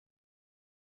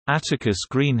Atticus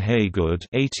Greene Haygood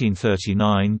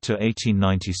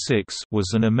 (1839–1896)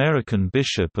 was an American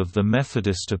bishop of the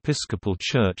Methodist Episcopal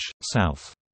Church,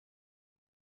 South.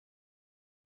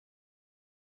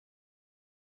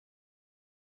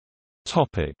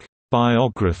 Topic: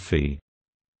 Biography.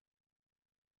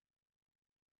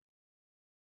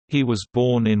 He was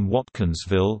born in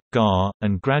Watkinsville, GA,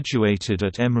 and graduated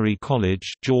at Emory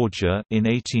College, Georgia, in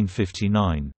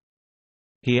 1859.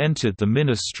 He entered the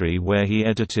ministry where he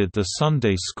edited the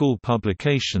Sunday school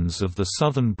publications of the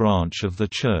Southern branch of the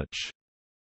church.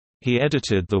 He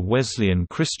edited the Wesleyan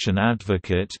Christian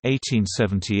Advocate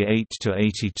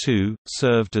 (1878–82),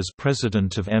 served as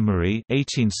president of Emory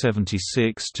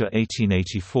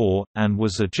 (1876–1884), and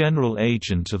was a general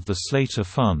agent of the Slater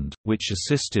Fund, which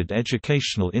assisted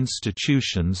educational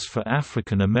institutions for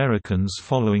African Americans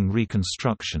following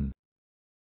Reconstruction.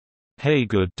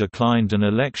 Haygood declined an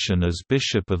election as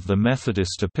Bishop of the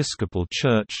Methodist Episcopal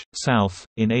Church, South,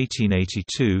 in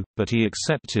 1882, but he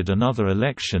accepted another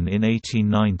election in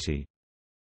 1890.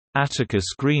 Atticus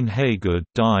Greene Haygood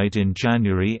died in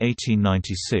January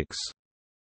 1896.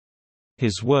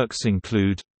 His works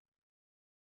include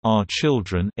Our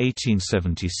Children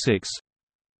 1876,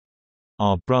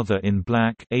 Our Brother in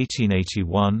Black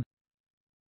 1881,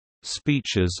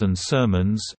 Speeches and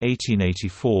Sermons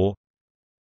 1884,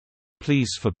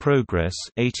 Pleas for Progress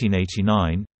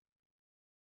 1889,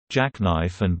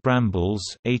 Jackknife and Brambles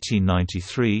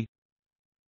 1893,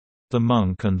 The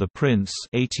Monk and the Prince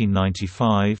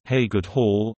 1895. Haygood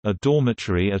Hall, a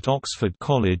dormitory at Oxford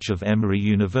College of Emory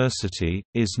University,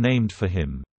 is named for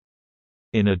him.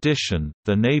 In addition,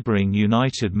 the neighboring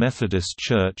United Methodist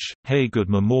Church, Haygood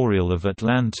Memorial of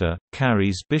Atlanta,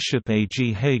 carries Bishop A.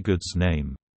 G. Haygood's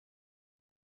name.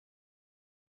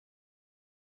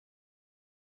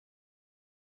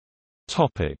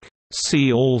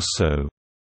 See also: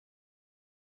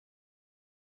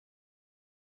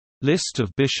 List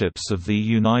of bishops of the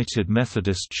United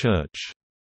Methodist Church.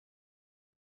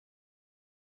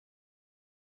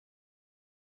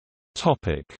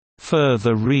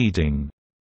 Further reading: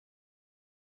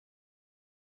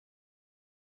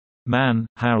 Mann,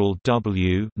 Harold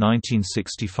W.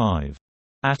 1965.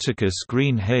 Atticus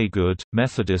Greene Haygood,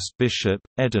 Methodist Bishop,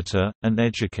 Editor, and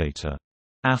Educator.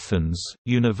 Athens,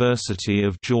 University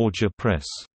of Georgia Press.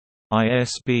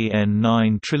 ISBN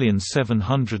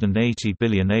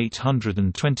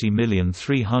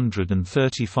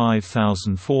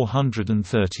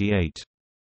 9780820335438.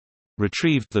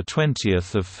 Retrieved 20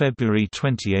 February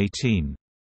 2018.